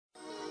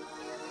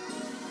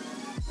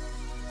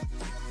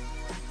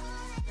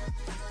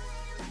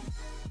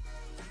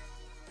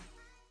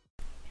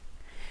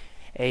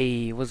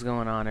Hey, what's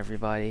going on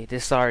everybody?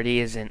 This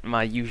already isn't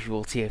my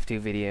usual TF2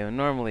 video.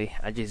 Normally,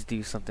 I just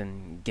do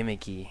something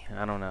gimmicky.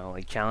 I don't know,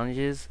 like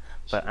challenges,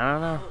 but I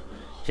don't know.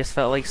 Just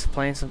felt like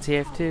playing some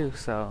TF2,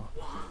 so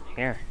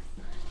here,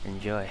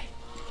 enjoy.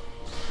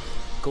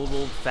 Good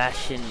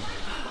old-fashioned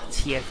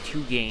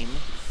TF2 game.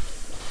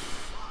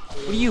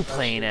 What are you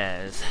playing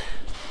as?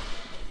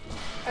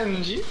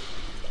 Engies?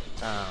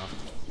 Oh.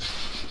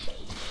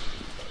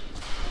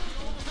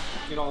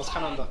 You know, it's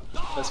kind of the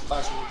best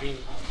class in the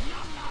game.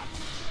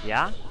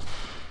 Yeah?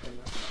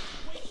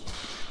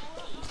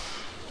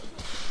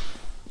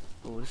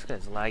 Oh, this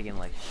guy's lagging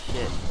like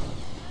shit.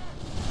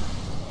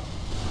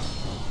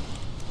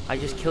 I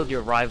just killed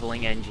your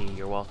rivaling Engie.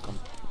 You're welcome.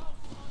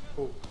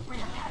 Ooh.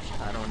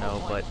 I don't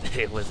know, but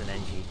it was an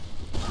Engie.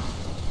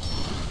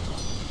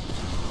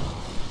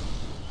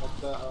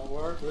 What the hell?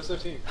 Where's their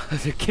team?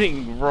 They're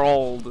getting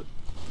rolled.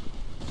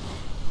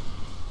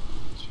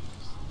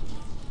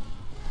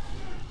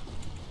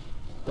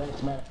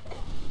 Thanks, man.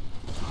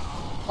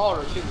 Oh,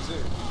 their team is here.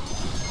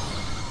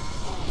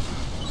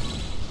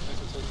 Thanks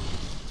for taking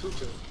 2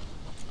 kills.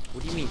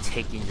 What do you mean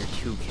taking your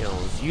 2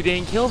 kills? You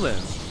didn't kill them.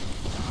 It's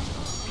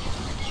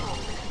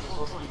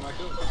supposed to be my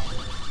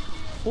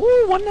kill.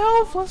 Ooh, 1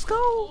 health. Let's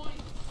go.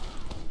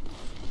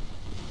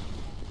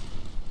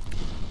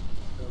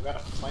 So we gotta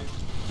flank.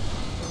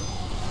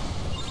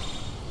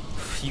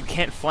 You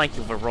can't flank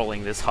if we're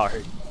rolling this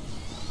hard.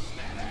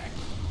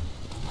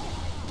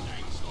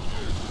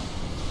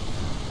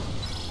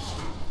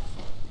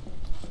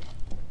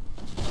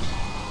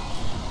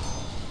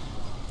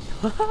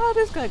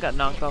 This guy got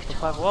knocked off the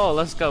platform. Whoa,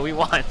 let's go. We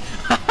won.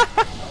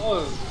 Oh,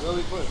 it was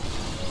really quick.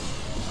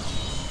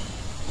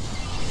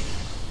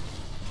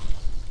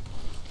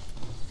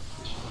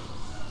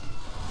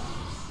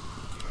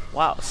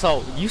 Wow,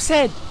 so you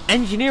said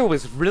engineer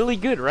was really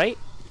good, right?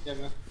 Yeah,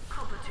 man.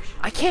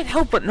 I can't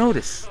help but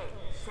notice.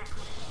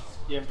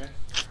 Yeah, man.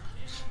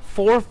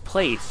 4th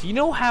place. You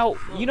know how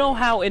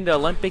in the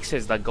Olympics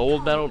there's the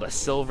gold medal, the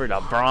silver,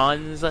 the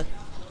bronze?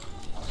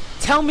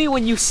 Tell me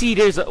when you see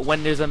there's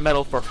a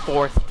medal for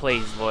 4th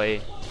place,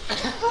 boy.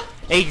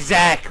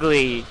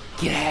 Exactly.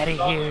 Get out of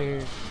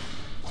here.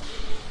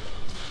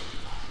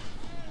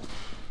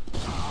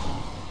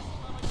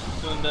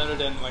 Doing better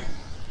than like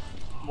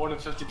more than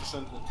 50%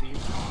 of the team.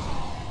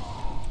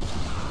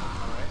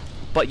 Alright.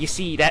 But you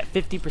see, that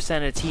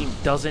 50% of the team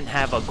doesn't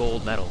have a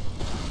gold medal.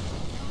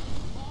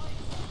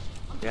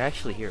 They're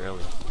actually here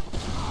early.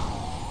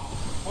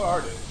 Where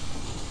are they?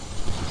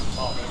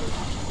 Oh,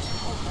 man.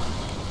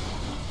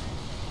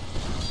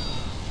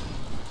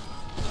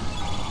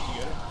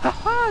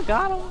 Haha,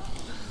 got him!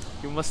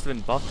 You must have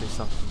been buffed or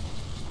something.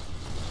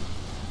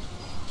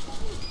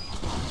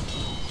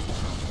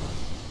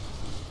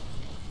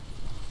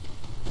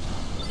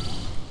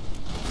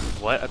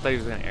 What? I thought he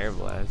was gonna air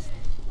blast.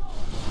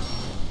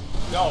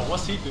 Yo,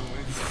 what's he doing?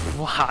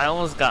 Wow, I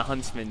almost got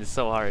Huntsman. It's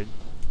so hard.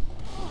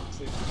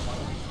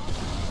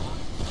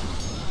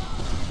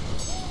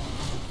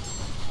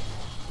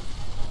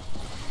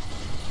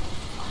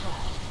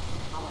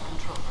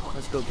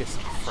 Let's go get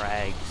some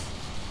frags.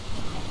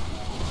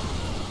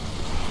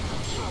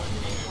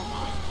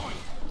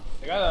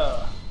 I got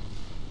a...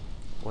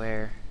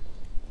 Where?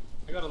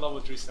 I got a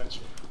level 3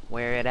 sentry.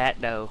 Where it at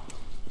though?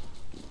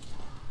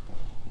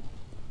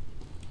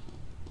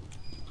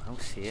 I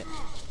don't see it.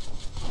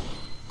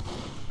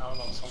 I don't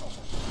know, someone.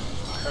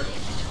 I heard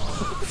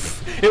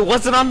it. It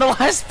wasn't on the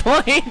last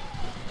point!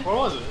 Where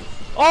was it?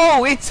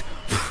 Oh, it's...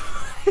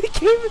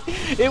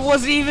 it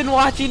wasn't even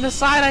watching the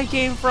side I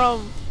came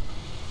from!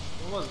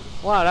 Where was it?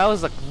 Wow, that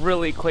was a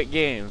really quick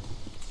game.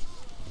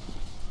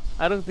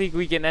 I don't think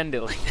we can end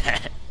it like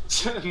that.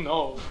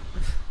 No.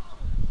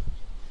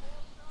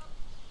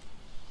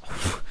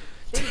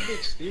 Pretty big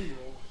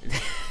steamroll.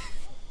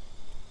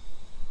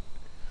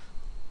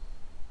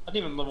 I didn't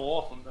even level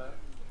off on that.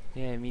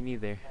 Yeah, me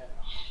neither.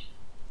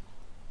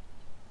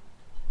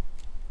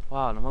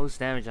 Wow, the most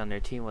damage on their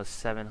team was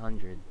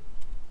 700.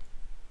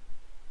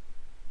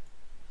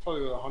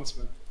 Probably with a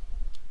huntsman.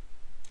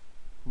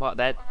 Wow,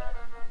 that...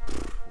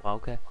 Well,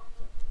 okay.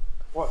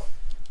 What?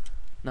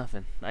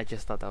 Nothing. I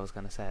just thought that was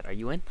kind of sad. Are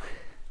you in?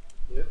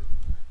 Yeah.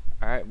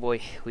 Alright,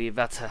 boy. We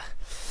about to...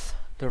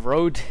 The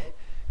road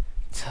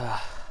to...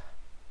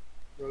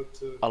 Road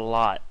to... a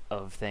lot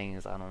of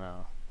things. I don't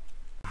know.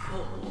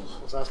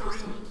 What's that supposed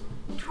to mean?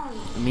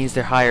 It means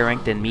they're higher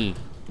ranked than me.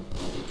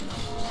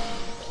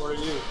 What are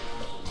you?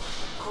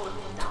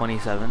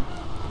 27.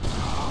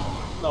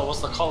 No,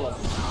 what's the color?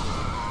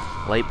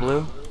 Light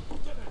blue?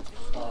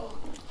 Oh.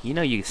 You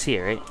know you can see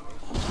it, right?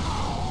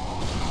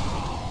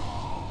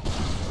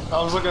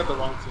 I was looking at the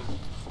wrong team.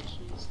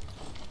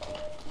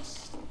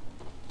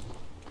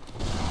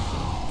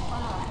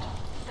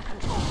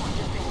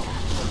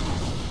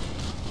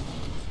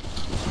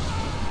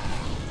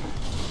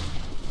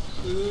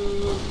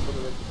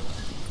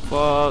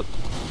 Fuck.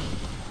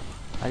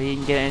 I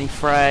didn't get any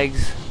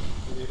frags.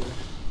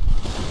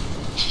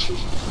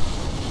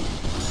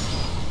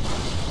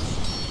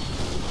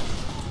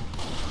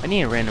 I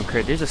need a random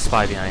crit. There's a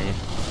spy behind you.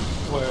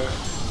 Where?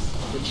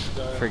 Roach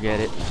guy. Forget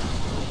it.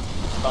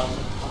 Done.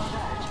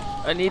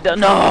 I need the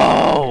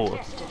no.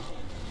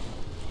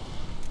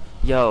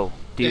 Yo,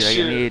 dude, Yeah, I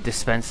shit. need a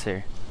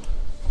dispenser.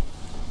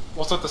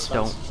 What's up the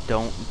Spence?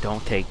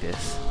 Don't take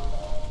this.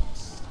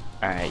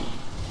 All right.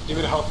 Give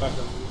me the health back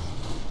then.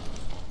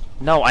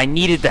 No, I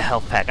needed the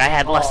health pack. I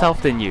had less Oh.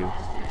 health than you. You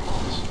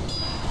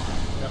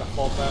gotta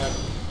fall back.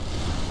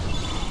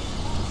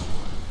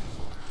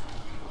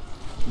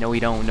 No, we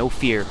don't. No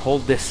fear.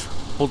 Hold this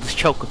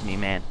choke with me,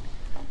 man.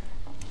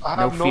 I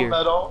No have no fear.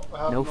 metal. I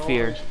have No no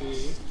fear.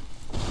 HP.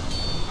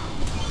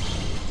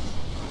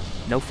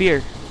 No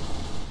fear.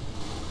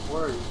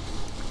 Where are you?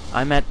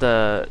 I'm at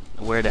the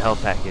where the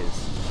health pack is.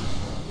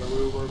 Where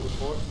we were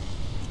before?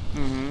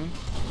 Mm-hmm.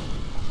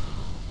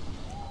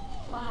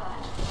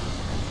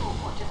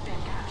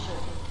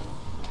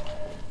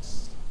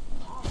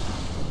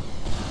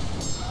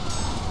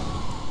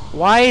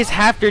 Why is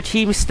half their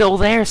team still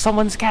there?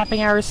 Someone's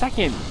capping our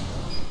second.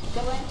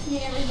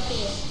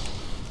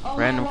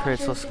 Random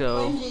crits, let's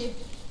go.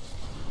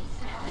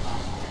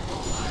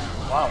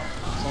 Wow.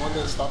 Someone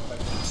didn't stop that.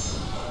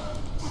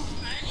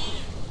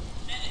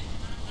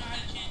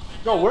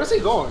 Yo, where's he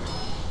going?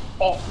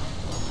 Oh.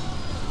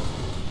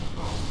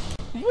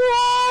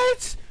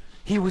 What?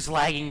 He was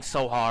lagging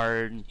so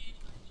hard.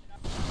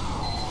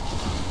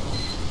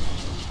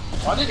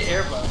 Why did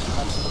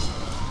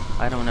airbag?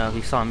 I don't know.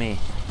 He saw me.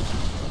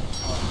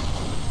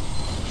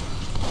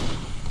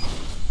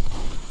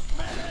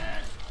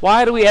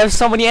 Why do we have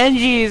so many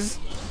Engies?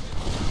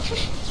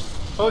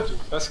 Told you,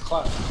 that's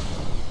class.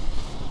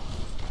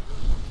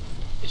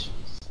 Issues.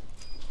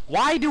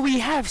 Why do we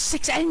have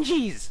 6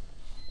 Engies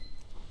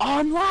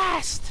on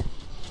last?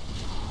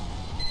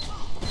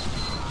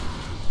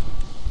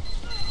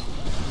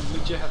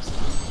 Legit have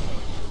some.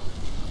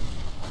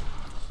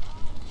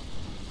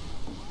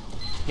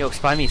 Yo,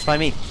 spy me, spy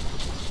me.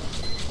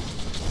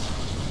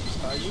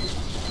 Are you?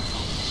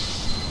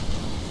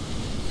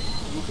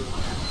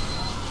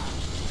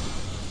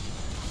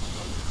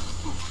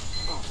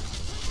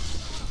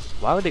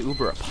 Why would they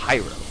Uber a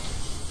pyro?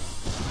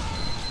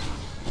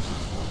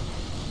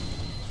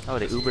 Oh,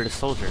 they Ubered a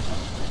soldier.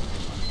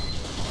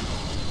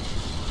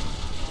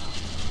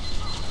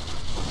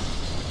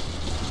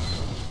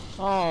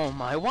 Oh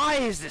my, why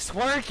is this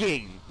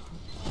working?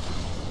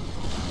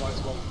 Might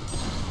as well.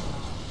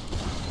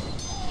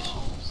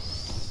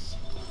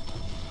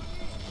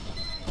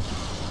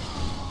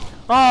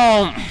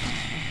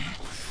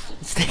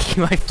 It's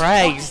taking my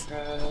frags.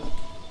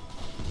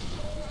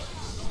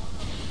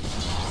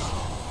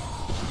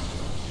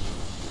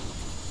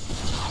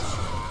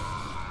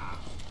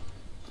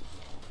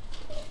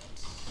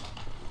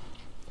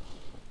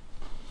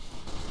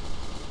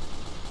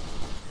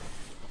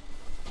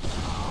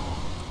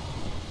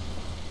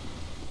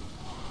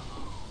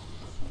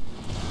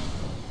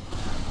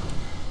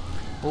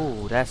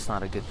 Oh, that's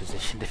not a good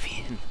position to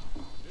be in.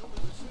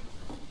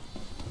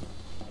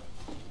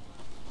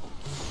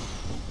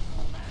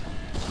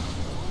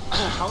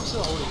 How's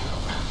it holding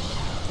up?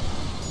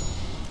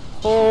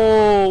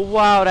 Oh,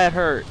 wow, that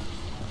hurt.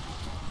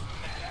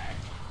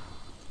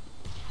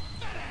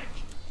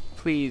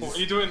 Please. What are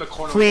you doing in the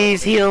corner?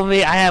 Please heal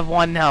me. I have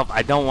 1 health.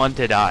 I don't want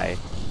to die.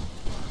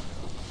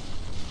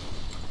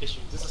 Issue.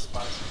 This is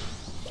spicy.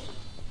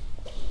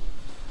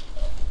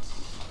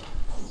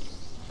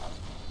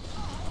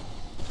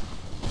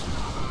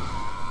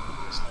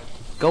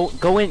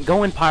 Go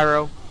in,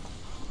 Pyro.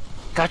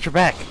 Got your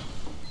back.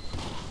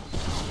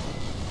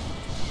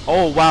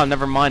 Oh wow,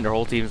 never mind. Our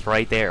whole team's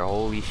right there.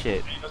 Holy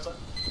shit.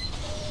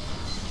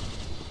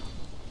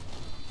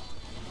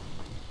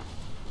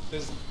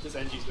 This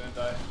Engie's gonna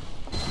die.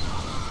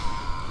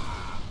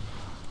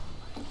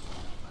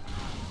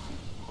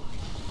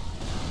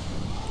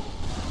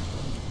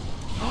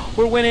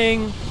 We're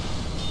winning.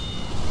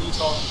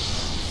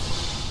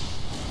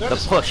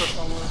 The push.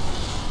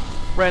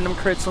 Random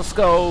crits, let's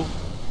go.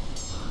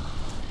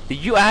 Did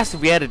you ask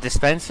if we had a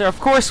dispenser? Of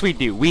course we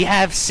do. We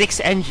have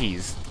 6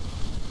 Engies.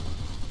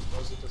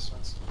 Where's the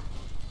dispenser?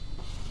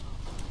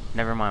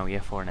 Never mind, we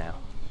have 4 now.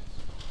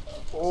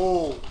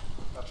 Oh,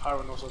 that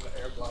pyro knows what the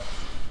air block.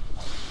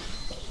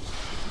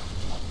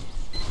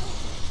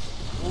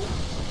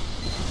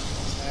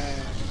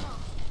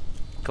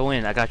 Go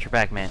in, I got your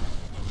back, man.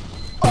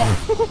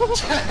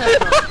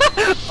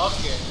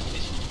 Okay.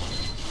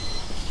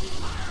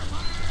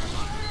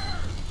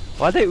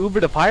 Why'd they Uber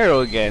the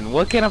Pyro again?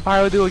 What can a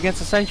Pyro do against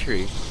a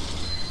Sentry?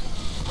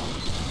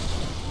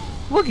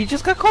 Look, he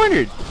just got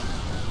cornered.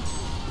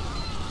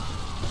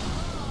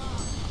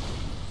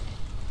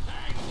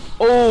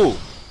 Oh,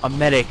 a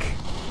medic.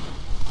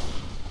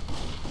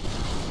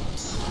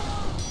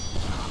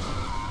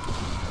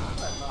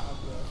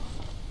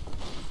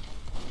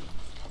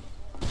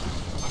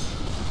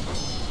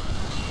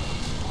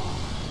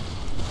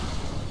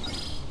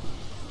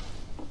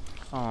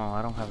 Oh,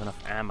 I don't have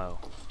enough ammo.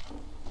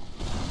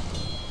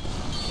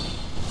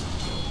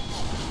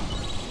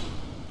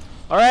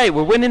 Alright,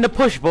 we're winning the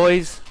push,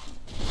 boys.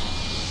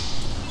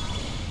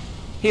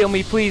 Heal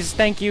me, please.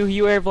 Thank you.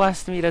 You air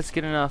blasted me. That's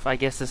good enough. I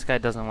guess this guy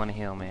doesn't want to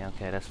heal me.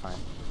 Okay, that's fine.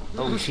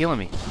 Oh, he's healing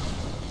me.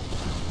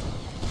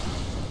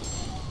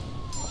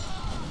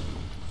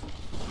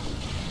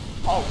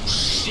 Oh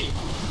shit!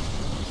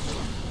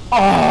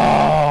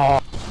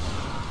 Oh!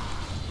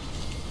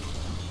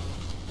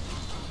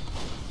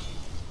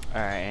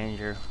 Alright,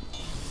 Andrew.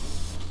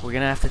 We're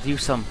gonna have to do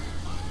some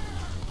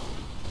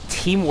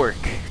teamwork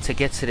to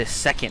get to this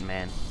second,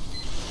 man.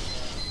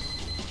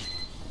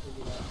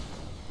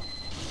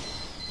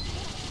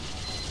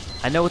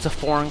 I know it's a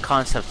foreign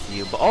concept to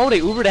you, but oh, they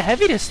Ubered a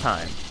heavy this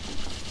time.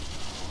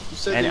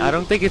 And I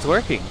don't think it's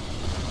working.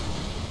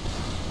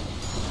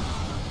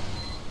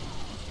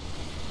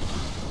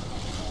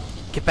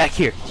 Get back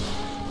here.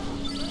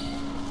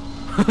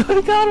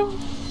 I got him.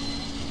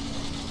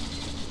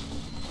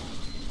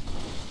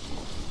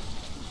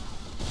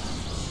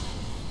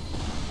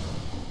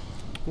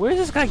 Where's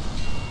this guy?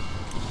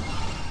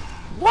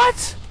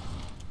 What?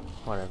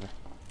 Whatever.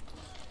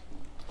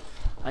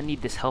 I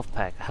need this health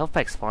pack. Health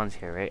pack spawns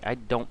here, right? I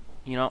don't,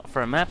 you know,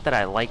 for a map that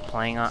I like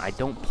playing on, I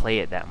don't play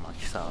it that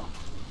much, so.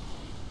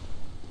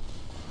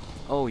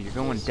 Oh, you're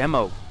going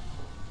demo.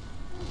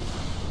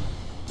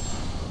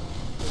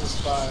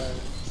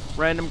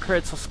 Random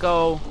crits, let's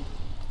go.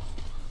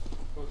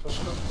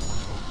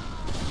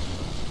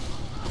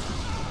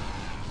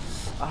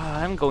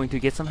 I'm going to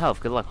get some health.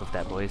 Good luck with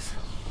that, boys.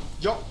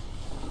 Yo!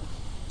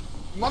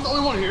 I'm not the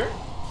only one here?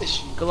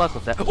 Good luck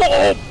with that.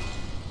 Oh!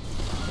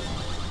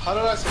 How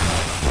did I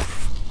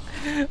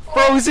survive?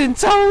 Frozen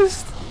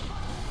toast!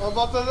 I'm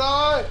about to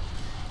die!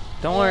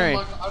 Don't worry.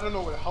 I don't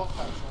know where the health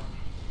packs are.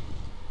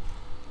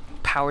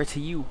 Power to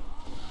you.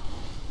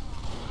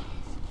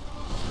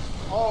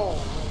 Oh,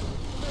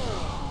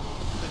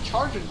 the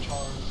charge and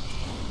charge.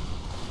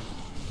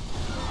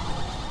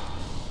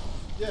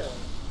 Yeah.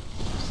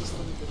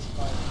 System gets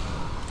fired.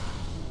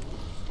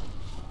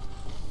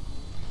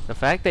 The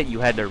fact that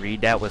you had to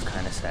read that was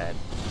kind of sad.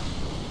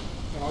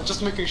 You know,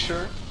 just making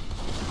sure.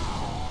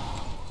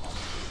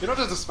 You know,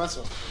 there's a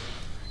dispenser.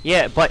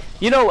 Yeah, but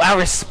you know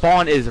our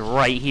spawn is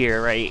right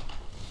here, right?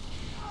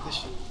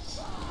 Issues.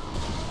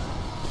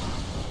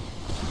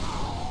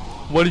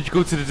 Why did you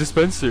go to the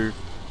dispenser?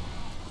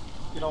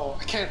 You know,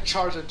 I can't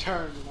charge and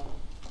turn, you know.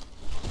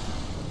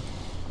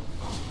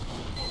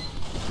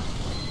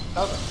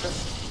 That was a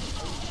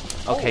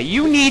crit. Okay,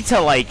 you need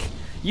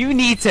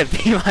to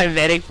be my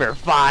medic for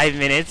 5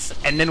 minutes,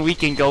 and then we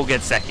can go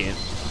get second.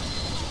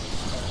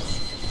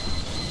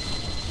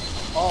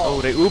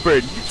 Oh, they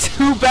Ubered.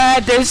 Too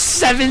bad, there's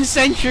 7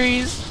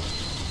 sentries.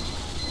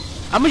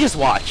 I'ma just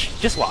watch.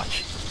 Just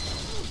watch.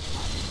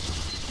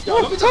 Yo,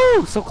 let me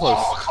Woo! So close.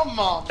 Oh, come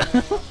on,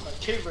 man. I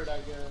cavered, I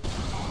guess.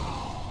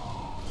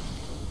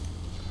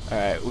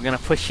 Alright, we're gonna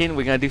push in.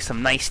 We're gonna do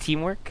some nice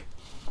teamwork.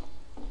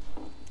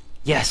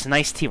 Yes,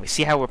 nice teamwork.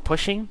 See how we're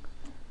pushing?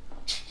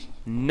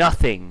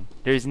 Nothing.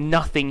 There's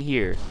nothing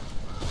here.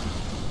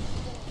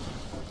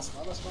 It's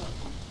not as fun.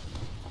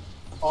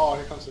 Oh,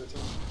 here comes the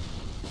team.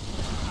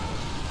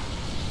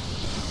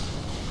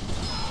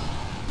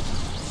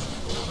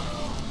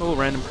 Oh,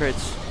 random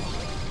crits.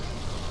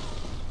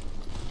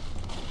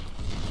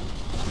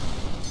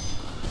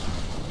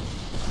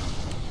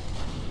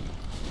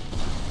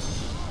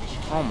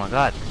 Oh my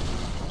god.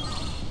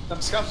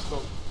 Them scouts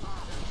though.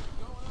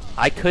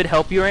 I could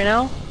help you right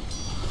now.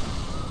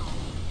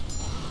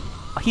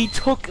 He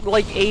took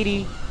like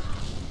 80.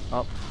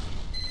 Oh.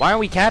 Why aren't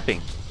we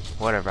capping?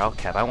 Whatever, I'll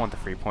cap. I want the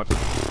free point.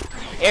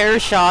 Air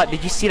shot.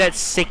 Did you see that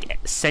sick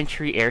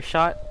sentry air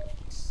shot?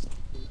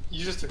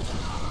 You just took it.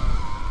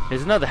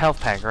 There's another health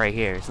pack right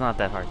here. It's not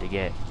that hard to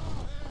get.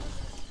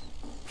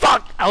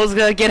 Fuck! I was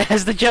gonna get it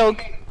as the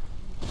joke.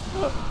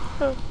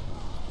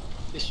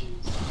 Issues.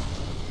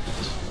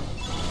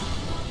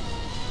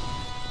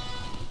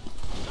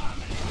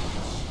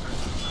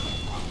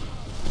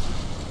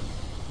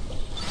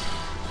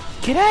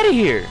 Get out of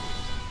here!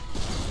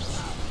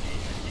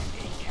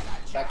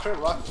 That crit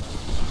rock.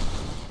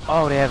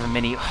 Oh, they have a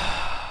mini.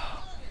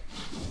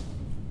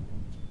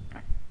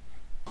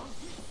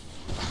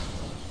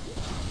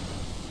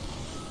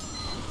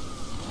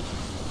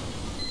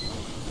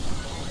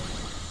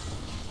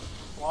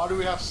 Why do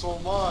we have so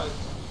much?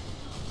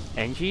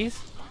 Engies?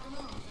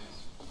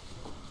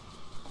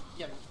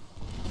 Yeah.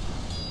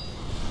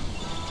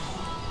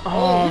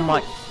 Oh my.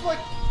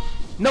 Reflect.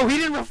 No, he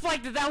didn't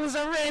reflect it. That was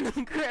a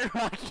random crit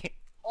rocket.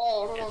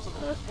 Oh, no, it's a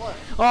reflect.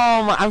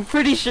 Oh my. I'm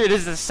pretty sure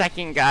this is the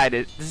second guy.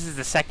 This is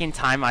the second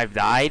time I've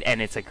died,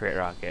 and it's a crit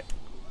rocket.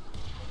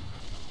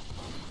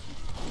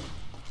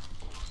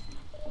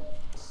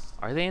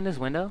 Are they in this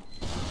window?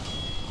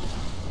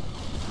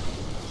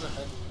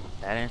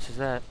 That answers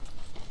that.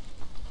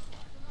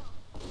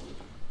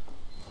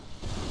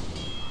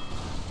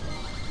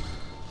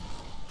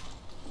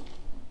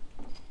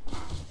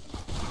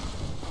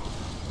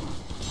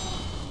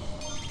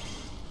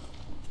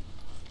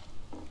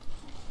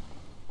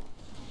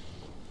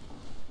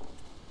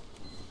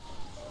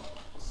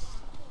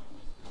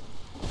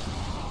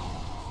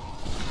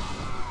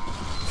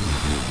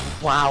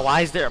 Wow, why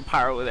is there a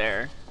pyro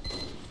there?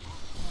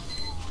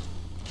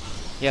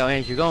 Yo,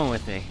 Ange, you're going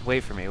with me.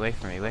 Wait for me, wait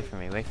for me, wait for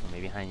me, wait for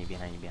me. Behind you,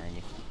 behind you, behind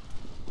you.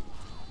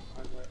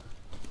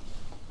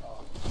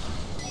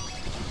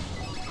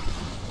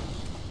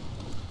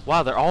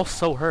 Wow, they're all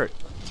so hurt.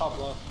 Top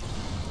left.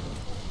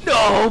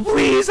 No,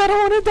 please, I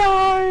don't want to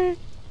die.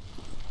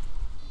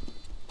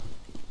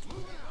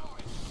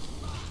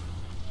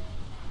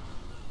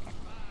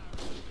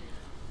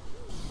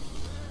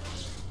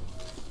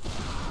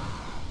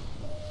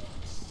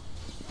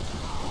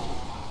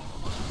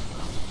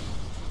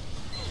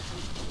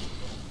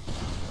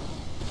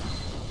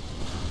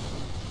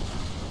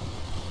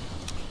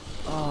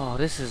 Oh,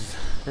 this is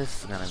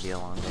gonna be a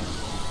long day.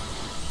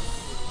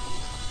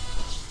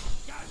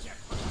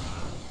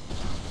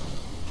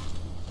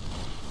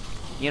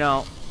 You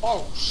know.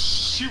 Oh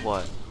shoot!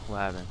 What? What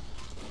happened?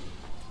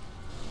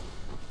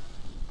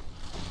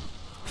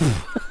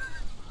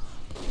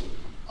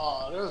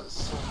 Oh, there's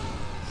so many.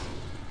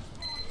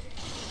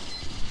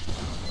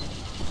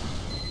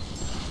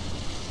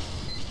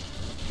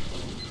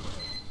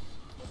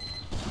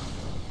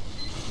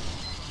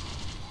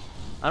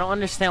 I don't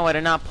understand why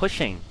they're not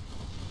pushing.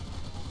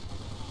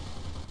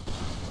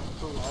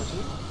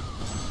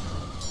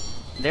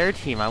 Their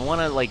team, I want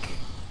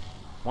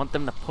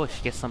them to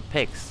push, get some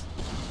picks.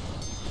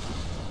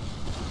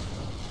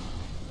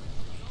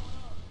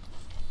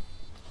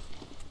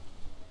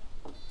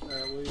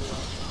 Where you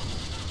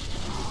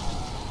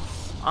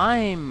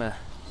I'm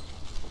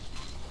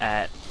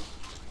at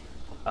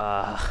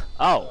oh.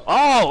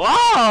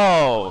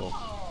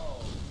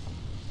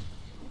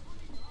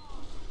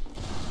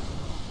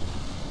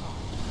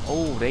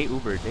 Oh, they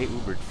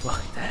Ubered.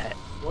 Fuck that.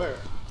 Where?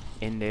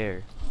 In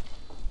there.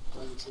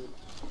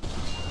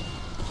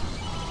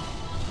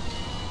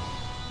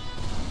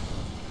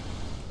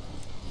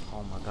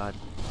 Oh my god.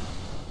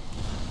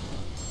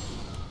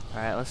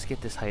 Alright, let's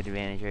get this height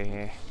advantage right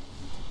here.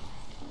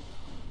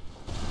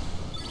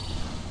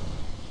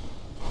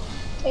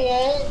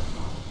 No!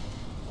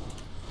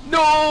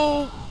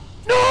 No!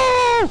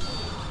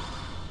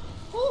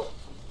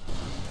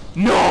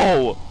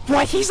 No!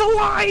 What? He's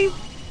alive!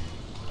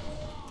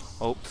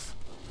 Oops.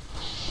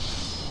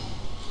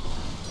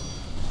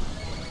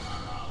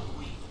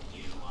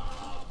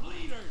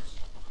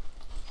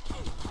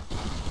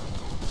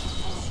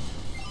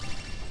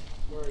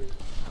 Where are you?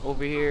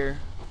 Over here.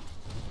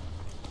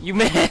 You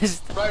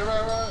missed!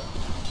 Right.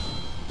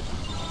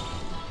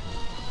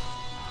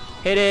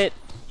 Hit it!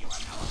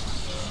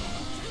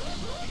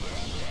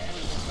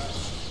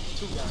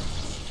 Two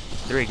guys.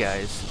 3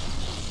 guys.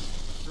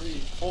 3,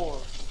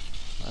 4.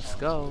 Let's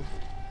go.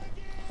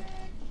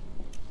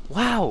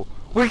 Wow!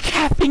 We're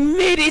capping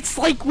mid! It's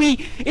like we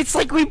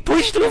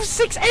pushed with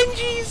 6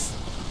 Engies!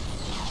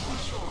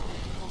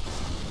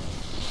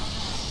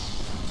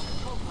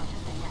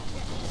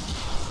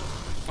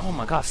 Oh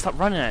my god, stop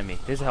running at me.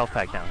 There's a health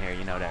pack down here,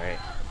 you know that, right?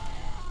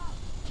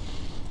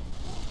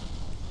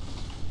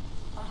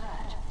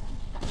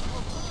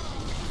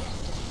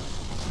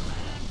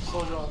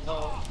 Soldier on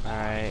top.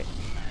 Alright.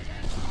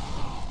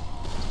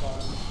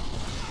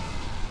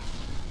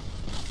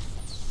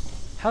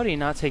 How do you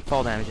not take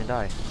fall damage and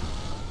die?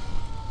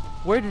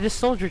 Where did this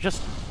soldier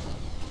just...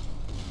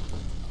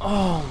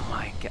 Oh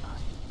my god.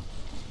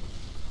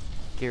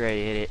 Get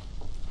ready, hit it.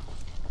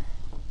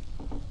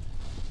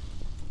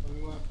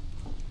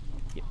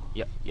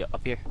 Yep,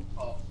 up here.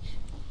 Oh.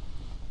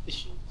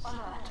 Issues.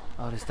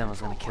 Oh, this demo's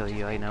gonna kill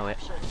you, I know it.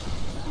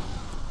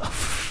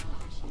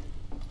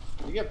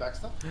 You get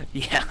backstab?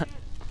 Yeah.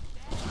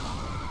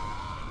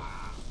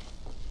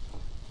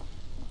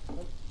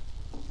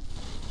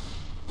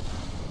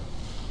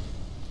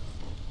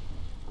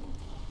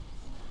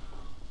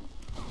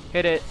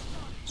 Hit it.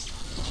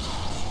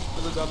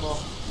 There's a demo.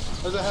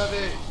 There's a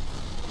heavy.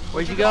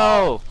 Where'd you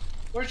go?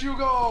 Where'd you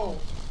go?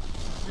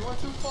 You went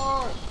too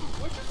far.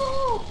 Where'd you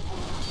go?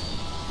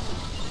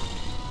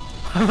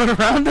 I went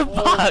around the Oh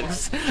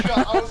box. my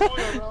God, I was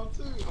going around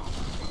too.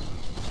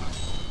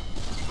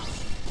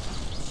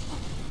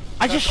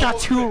 I just shot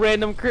 2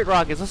 random crit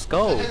rockets. Let's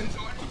go.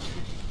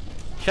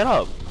 Shut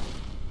up.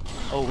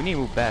 Oh, we need to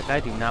move back. I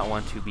do not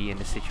want to be in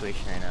this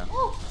situation right now.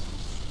 Oh.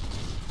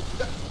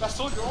 That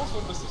soldier also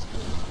missed his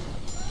crit.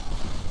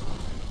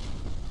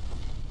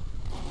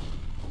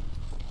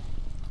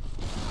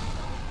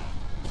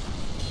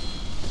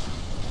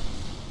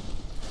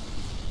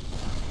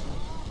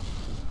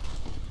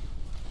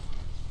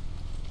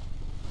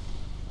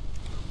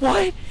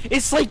 What?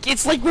 It's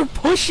like we're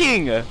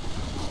pushing.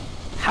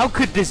 How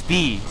could this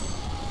be?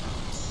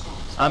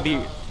 I'm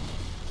be.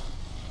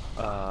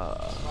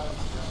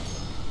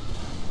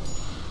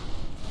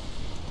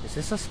 Is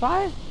this a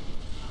spy?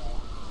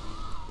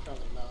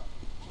 Probably not.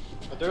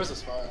 But there is a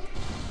spy.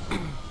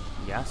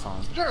 Yeah, I saw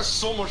him. There are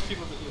so much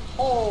people that heal.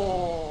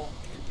 Oh!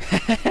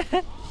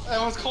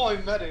 Everyone's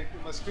calling medic,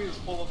 and my screen is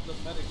full of the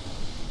medic.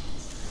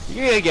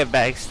 You're gonna get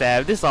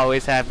backstabbed. This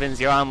always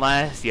happens. You're on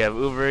last. You have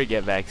Uber.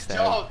 Get backstabbed.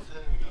 Oh,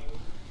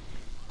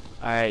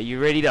 Alright, you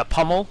ready to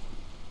pummel?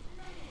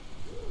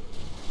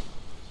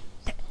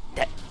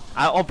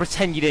 I'll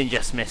pretend you didn't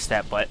just miss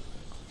that, but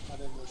I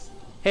didn't miss.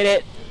 hit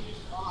it.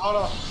 Hold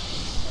on.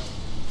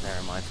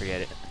 Never mind,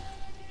 forget it.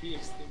 He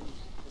extinguished.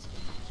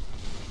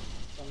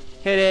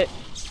 Hit it.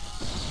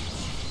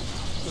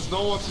 There's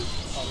no one to.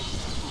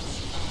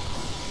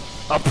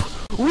 Oh, Up.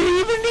 We didn't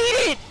even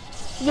need it.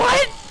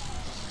 What?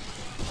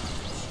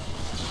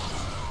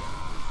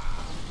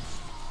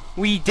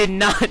 We did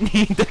not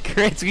need the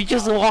crits. We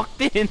just walked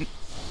in.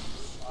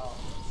 wow.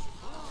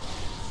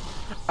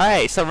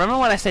 Alright, so remember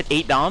when I said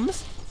 8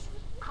 DOMs?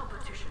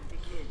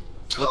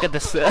 Look at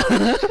this.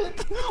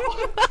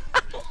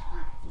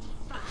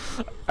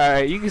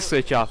 Alright, you can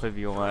switch off if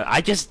you want.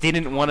 I just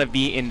didn't want to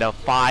be in the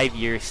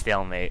 5-year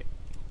stalemate.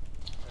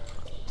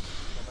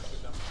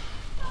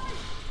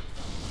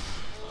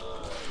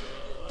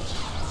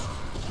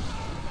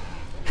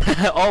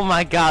 Oh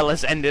my god,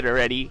 let's end it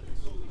already.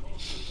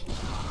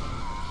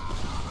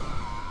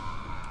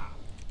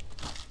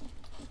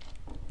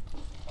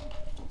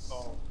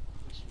 Oh.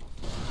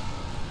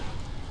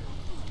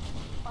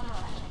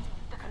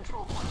 The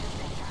control point is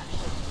being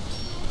captured.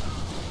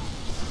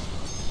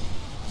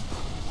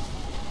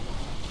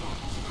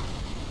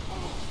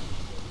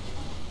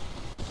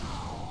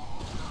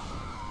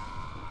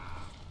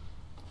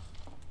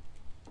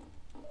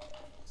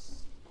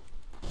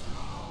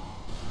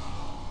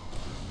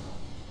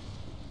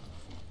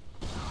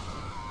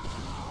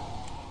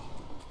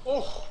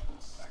 Oh,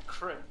 that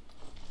crit.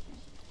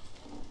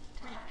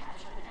 We have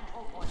captured the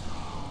control point.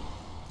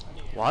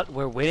 What?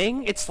 We're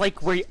winning? It's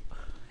like we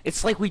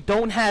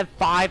don't have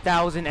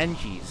 5,000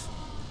 Engies.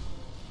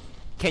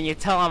 Can you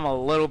tell I'm a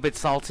little bit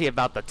salty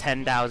about the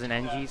 10,000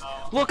 Engies?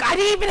 Look, I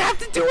didn't even have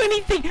to do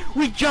anything!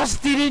 We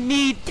just didn't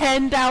need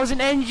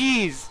 10,000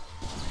 Engies!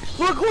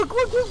 Look, what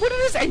did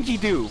this Engie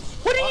do?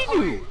 What did he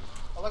do?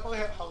 I like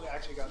how we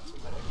actually got 2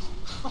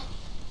 medics.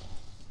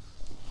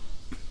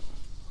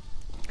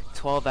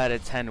 12 out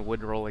of 10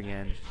 wood roll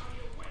again.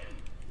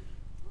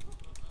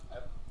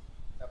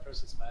 That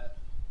person's mad.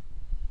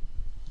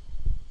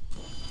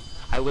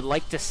 I would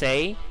like to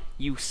say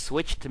you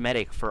switched to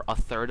medic for a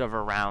third of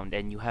a round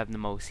and you have the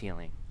most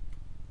healing.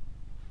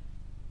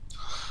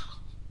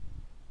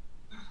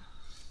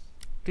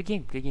 Good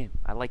game, good game.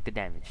 I like the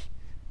damage.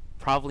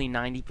 Probably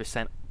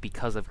 90%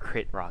 because of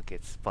crit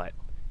rockets, but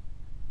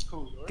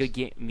Who, yours? good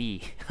game.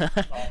 Me. Oh,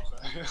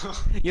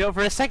 okay. You know,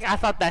 for a second I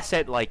thought that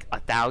said like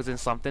 1,000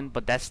 something,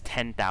 but that's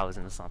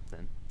 10,000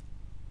 something.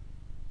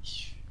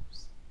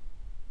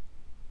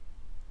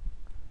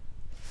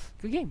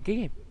 Good game, good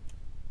game.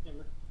 Yeah,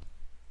 man.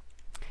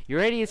 You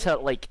ready to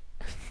like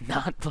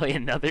not play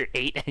another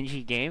 8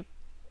 NG game?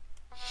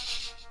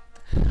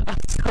 I'm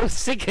so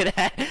sick of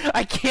that.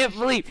 I can't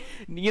believe,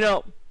 you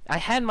know, I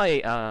had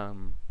my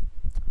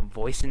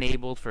voice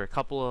enabled for a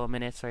couple of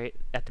minutes right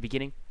at the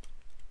beginning.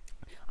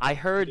 I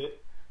heard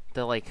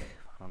the like,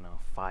 I don't know,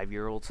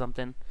 5-year-old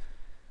something.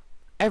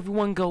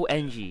 Everyone go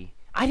NG.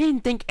 I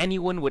didn't think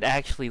anyone would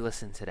actually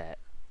listen to that.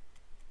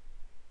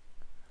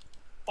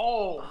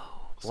 Oh!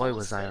 Boy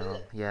was I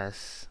wrong.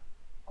 Yes.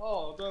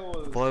 Oh, that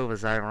was... Boy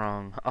was I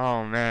wrong.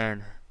 Oh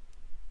man.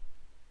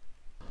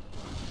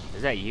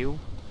 Is that you?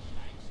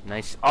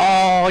 Nice.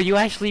 Oh, you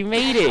actually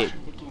made it!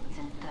 Begins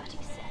in 30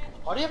 seconds.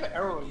 Why do you have an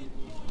arrow in you?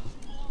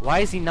 Why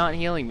is he not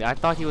healing me? I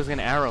thought he was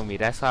gonna arrow me.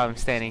 That's why I'm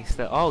standing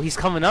still. Oh, he's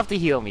coming up to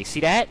heal me.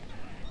 See that?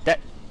 That.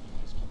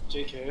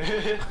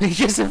 JK. He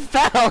just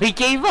fell. He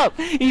gave up.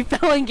 He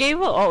fell and gave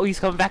up. Oh, he's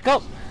coming back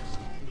up.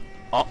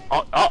 Oh.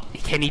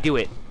 Can he do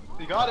it?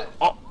 You got it.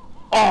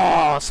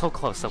 Oh, so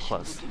close, so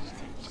close. Begins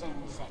in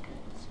 10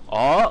 seconds.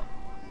 Oh.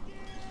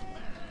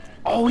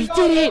 Oh, he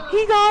did it.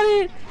 He got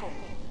it.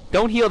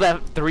 Don't heal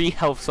that 3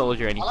 health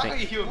soldier or I like how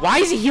anything. you healed. Why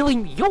is he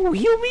healing? Yo,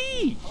 heal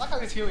me. I like how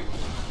he's healing.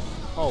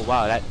 Oh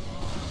wow, that